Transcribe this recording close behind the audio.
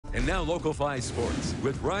And now Local 5 Sports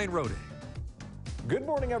with Ryan Roden. Good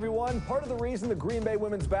morning, everyone. Part of the reason the Green Bay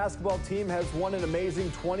women's basketball team has won an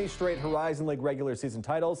amazing 20 straight Horizon League regular season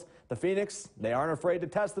titles. The Phoenix, they aren't afraid to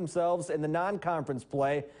test themselves in the non-conference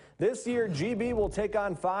play. This year, GB will take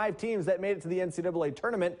on 5 teams that made it to the NCAA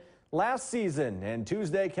tournament last season. And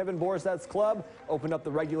Tuesday, Kevin Borset's club opened up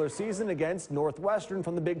the regular season against Northwestern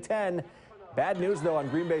from the Big Ten. Bad news, though, on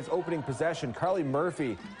Green Bay's opening possession. Carly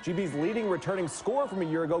Murphy, GB's leading returning scorer from a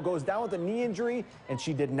year ago, goes down with a knee injury, and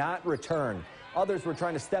she did not return. Others were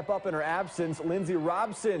trying to step up in her absence. Lindsey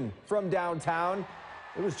Robson from downtown.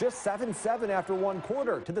 It was just 7-7 after one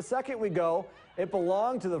quarter. To the second we go. It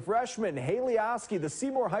belonged to the freshman Haley Oski. The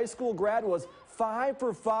Seymour High School grad was 5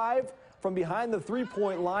 for 5 from behind the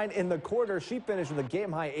three-point line in the quarter. She finished with a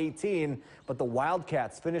game-high 18, but the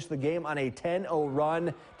Wildcats finished the game on a 10-0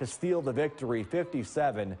 run to steal the victory,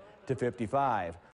 57-55.